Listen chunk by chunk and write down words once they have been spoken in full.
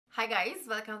Hi guys,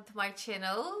 welcome to my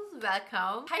channel.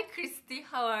 Welcome. Hi Christy,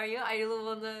 how are you? I really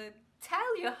wanna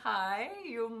tell you hi.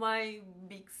 You're my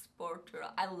big supporter.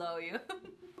 I love you.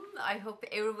 I hope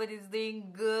everybody's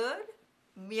doing good.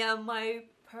 Me and my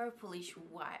purplish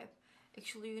vibe.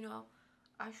 Actually, you know,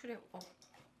 I should have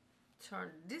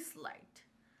turned this light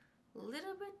a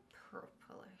little bit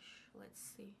purplish. Let's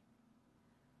see.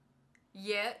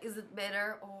 Yeah, is it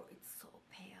better or it's so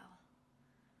pale?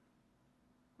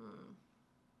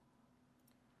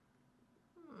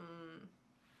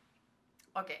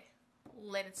 Okay,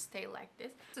 let it stay like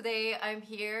this. Today I'm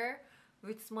here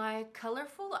with my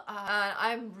colorful and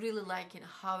I'm really liking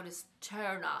how this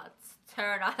turn out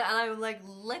and I'm like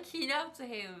lucky enough to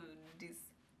have this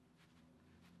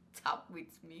top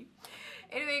with me.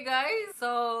 Anyway guys,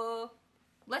 so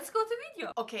let's go to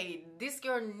video. Okay, this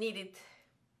girl needed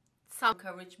some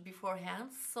coverage beforehand,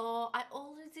 so I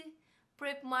already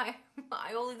put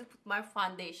my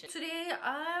foundation. Today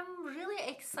I'm really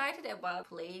excited about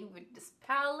playing with this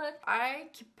palette. I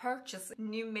keep purchasing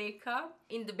new makeup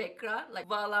in the background, like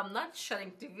while I'm not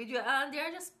shooting the video, and they're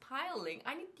just piling.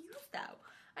 I need to use them.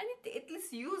 I need to at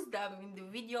least use them in the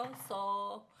video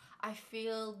so I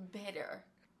feel better.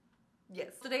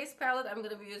 Yes. Today's palette I'm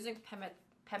gonna be using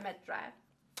McGRATH.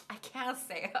 I can't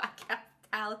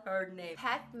tell her name.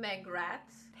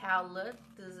 McGRATH palette.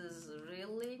 This is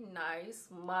really nice.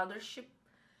 Mothership.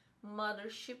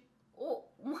 Oh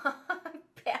my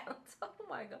pants. Oh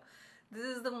my god. This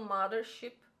is the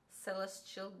Mothership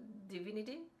Celestial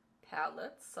Divinity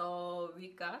palette. So we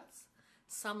got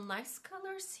some nice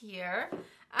colors here.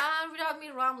 And without me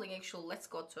rambling, actually, let's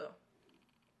go to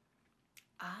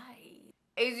eyes.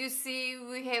 As you see,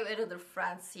 we have another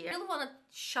friends here. I really want to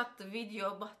shut the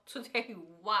video, but today,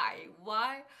 why?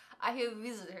 Why I have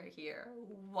visitor here?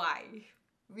 Why?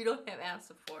 We don't have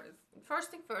answer for this. First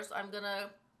thing first, I'm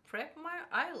gonna prep my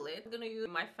eyelid. I'm gonna use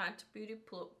my Fenty Beauty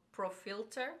Pro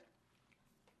Filter.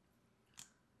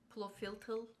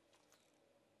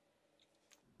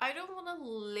 I don't want to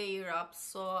layer up,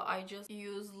 so I just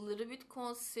use a little bit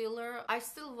concealer. I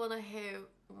still want to have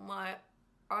my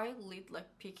eyelid like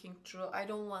peeking through. I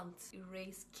don't want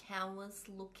erase canvas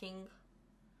looking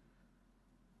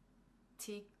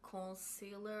thick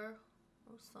concealer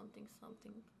or something.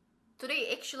 Today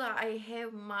actually I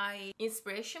have my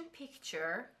inspiration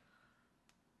picture.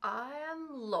 I am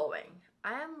loving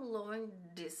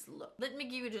this look. Let me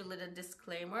give you a little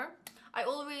disclaimer. I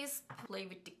always play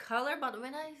with the color, but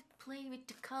when I play with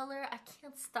the color I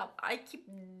can't stop. I keep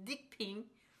dipping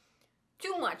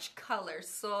too much color.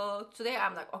 So today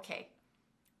I'm like, okay,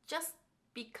 just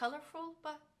be colorful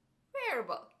but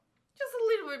wearable, just a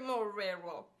little bit more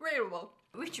wearable,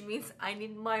 which means I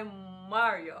need my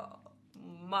Mario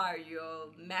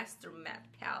Master Matte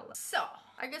palette. So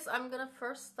I guess I'm gonna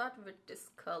first start with this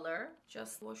color.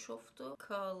 Just wash off the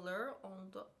color on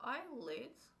the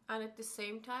eyelids, and at the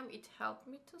same time it helped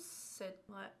me to set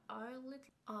my eyelid.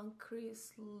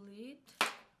 Uncrease lid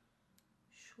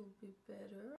should be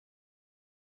better.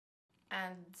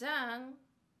 And then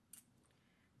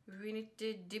we need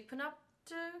to deepen up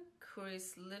the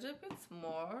crease a little bit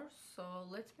more. So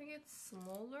let me get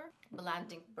smaller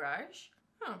blending brush.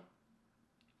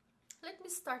 Let me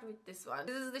start with this one.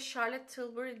 This is the Charlotte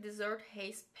Tilbury Desert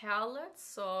Haze palette.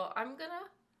 So I'm gonna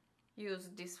use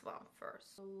this one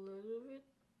first. A little bit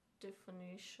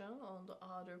definition on the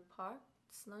other part.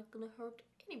 It's not gonna hurt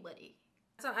anybody.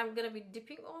 So I'm gonna be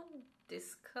dipping on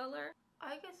this color.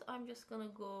 I guess I'm just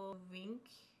gonna go wing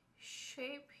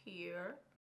shape here.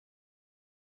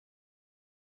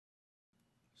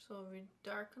 So we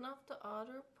darken up the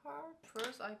other part.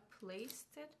 First I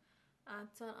placed it and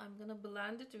then I'm gonna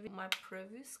blend it with my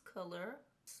previous color.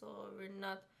 So we're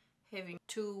not having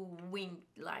two wing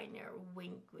liner,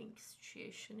 wing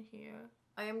situation here.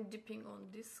 I am dipping on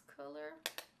this color.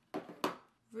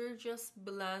 We're just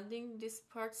blending this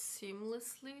part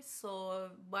seamlessly,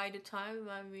 so by the time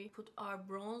when we put our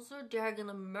bronzer, they're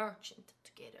gonna merge into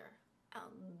together.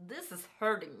 And this is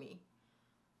hurting me.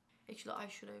 Actually, I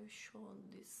should have shown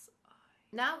this eye.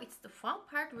 Now it's the fun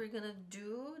part. We're gonna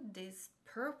do this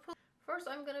purple. First,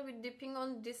 I'm gonna be dipping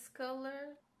on this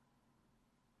color.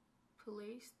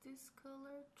 Place this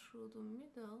color through the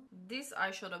middle. This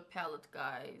eyeshadow palette,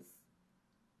 guys,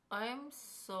 I am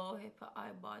so happy I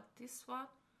bought this one.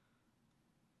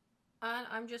 And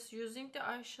I'm just using the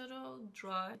eyeshadow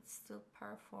dry. It still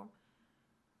perform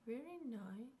very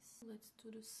nice. Let's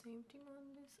do the same thing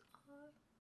on this eye.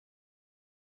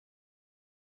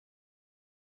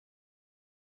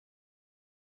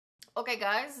 Okay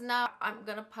guys, now I'm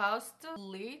gonna pause the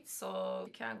lid so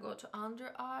you can go to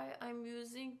under eye. I'm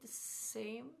using the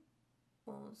same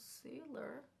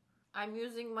concealer I'm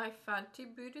using my Fenty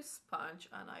Beauty sponge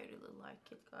and I really like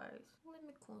it, guys. Let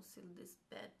me conceal this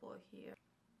bad boy here.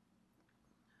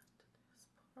 This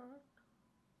part.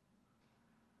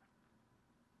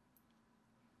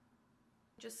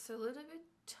 Just a little bit,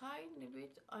 tiny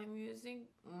bit. I'm using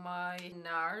my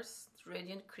NARS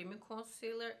Radiant Creamy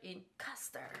Concealer in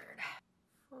Custard.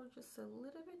 For just a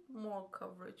little bit more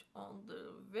coverage on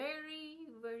the very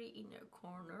inner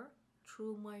corner.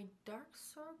 Through my dark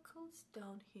circles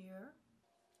down here.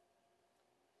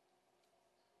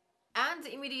 And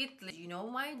immediately, you know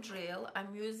my drill,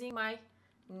 I'm using my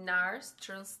NARS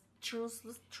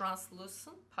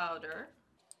translucent powder.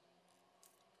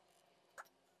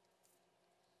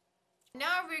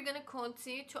 Now we're gonna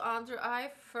continue to under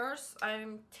eye. First,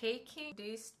 I'm taking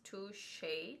these two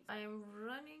shades. I'm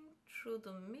running through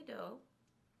the middle.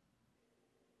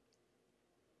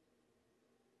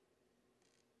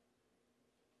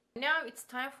 Now it's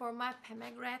time for my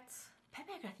McGRATH.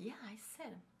 Yeah, I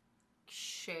said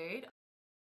shade.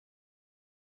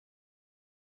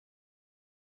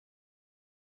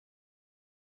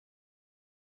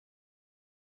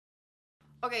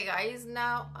 Okay guys,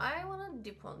 now I wanna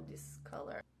dip on this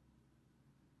color.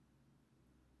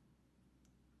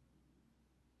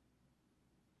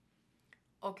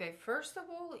 Okay, first of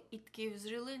all, it gives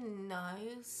really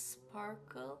nice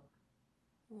sparkle.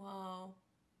 Wow.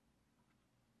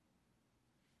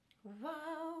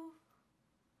 Wow.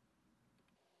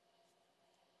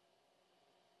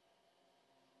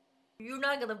 You're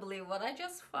not gonna believe what I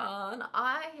just found.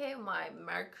 I have my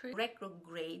Mercury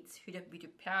Retrograde Huda Beauty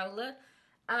palette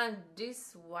and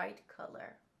this white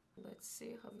color. Let's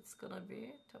see how it's gonna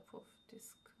be top of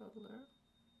this color.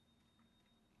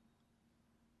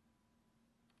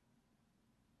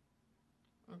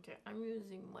 Okay, I'm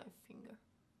using my finger.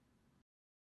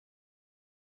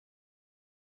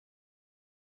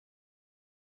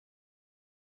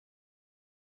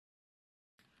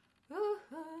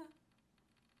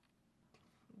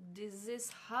 This is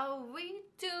how we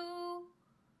do.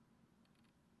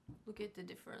 Look at the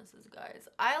differences, guys.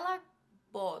 I like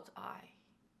both eye,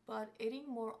 but adding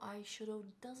more eyeshadow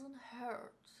doesn't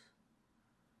hurt.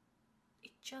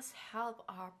 It just helps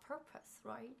our purpose,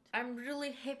 right? I'm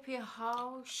really happy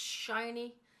how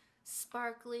shiny,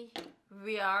 sparkly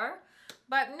we are.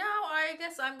 But now I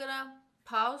guess I'm gonna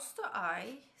pause the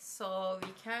eye so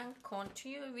we can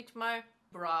continue with my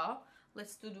brow.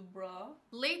 Let's do the brow.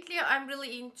 Lately, I'm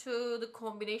really into the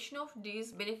combination of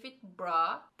these Benefit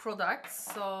brow products.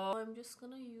 So I'm just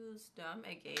gonna use them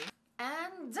again.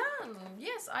 And done.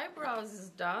 Yes, eyebrows is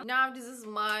done. Now this is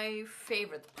my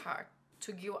favorite part.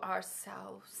 To give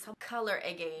ourselves some color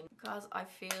again. Because I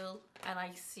feel and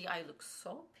I see I look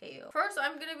so pale. First,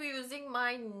 I'm gonna be using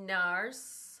my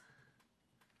NARS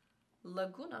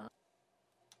Laguna.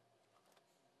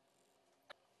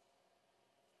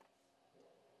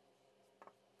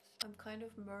 I'm kind of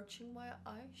merging my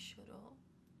eyeshadow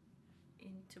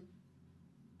into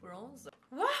bronzer.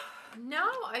 Wow! Now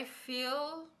I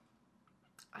feel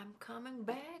I'm coming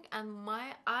back and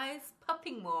my eyes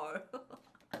popping more.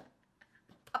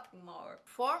 Popping more.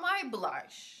 For my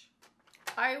blush,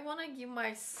 I want to give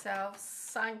myself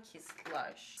sun-kissed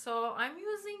blush. So I'm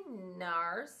using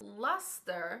NARS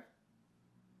Luster.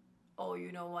 Oh,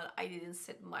 you know what? I didn't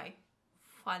set my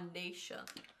foundation.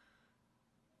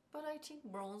 But I think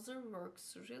bronzer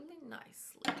works really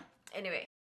nicely. Anyway.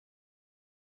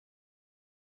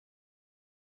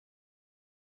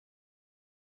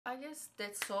 I guess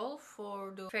that's all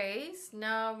for the face.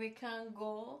 Now we can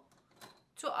go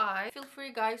to eye. Feel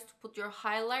free guys to put your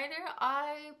highlighter.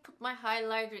 I put my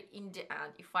highlighter in the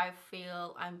end. If I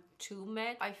feel I'm too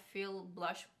matte, I feel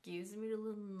blush gives me a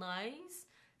little nice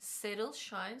settle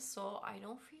shine, so I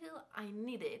don't feel I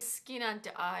need it. Skin and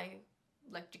the eye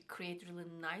like to create really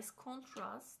nice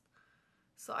contrast,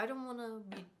 so I don't want to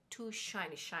be too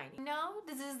shiny. Now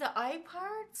this is the eye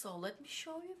part, so let me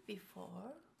show you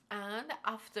before and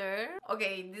after.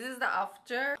 Okay, this is the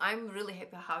after. I'm really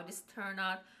happy how this turned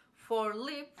out. For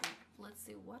lip, let's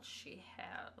see what she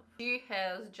has. She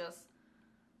has just,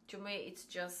 to me it's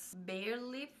just bare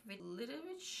lip with a little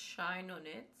bit shine on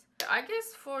it. I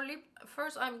guess for lip,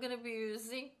 first I'm gonna be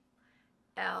using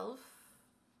ELF.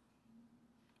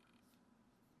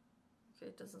 Okay,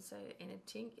 it doesn't say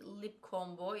anything. Lip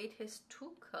combo. It has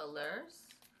two colors.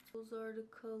 Those are the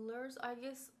colors. I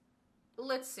guess,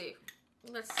 let's see.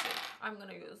 I'm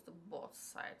gonna use the both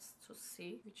sides to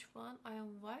see which one I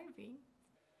am vibing.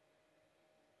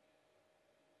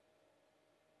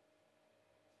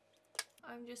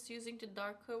 I'm just using the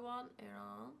darker one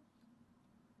around.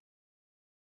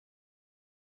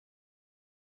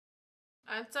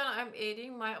 And then I'm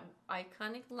adding my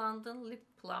iconic London lip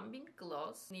plumping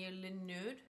gloss, nearly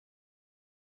nude.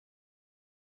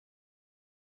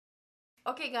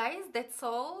 Okay guys, that's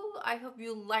all. I hope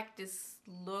you like this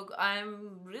look.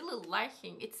 I'm really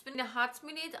liking. It's been a hot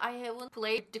minute. I haven't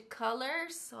played the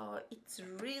colors, so it's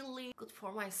really good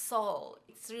for my soul.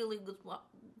 It's really good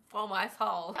for my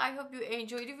soul. I hope you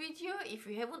enjoyed the video. If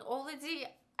you haven't already,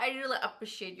 I really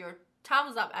appreciate your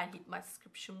thumbs up and hit my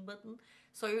subscription button,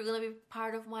 so you're gonna be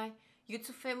part of my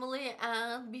YouTube family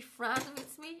and be friends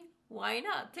with me. Why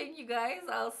not? Thank you guys.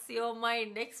 I'll see you on my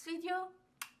next video.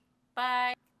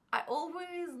 Bye. I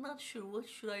always not sure what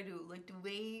should I do, like the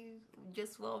wave,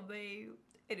 just one wave.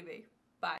 Anyway.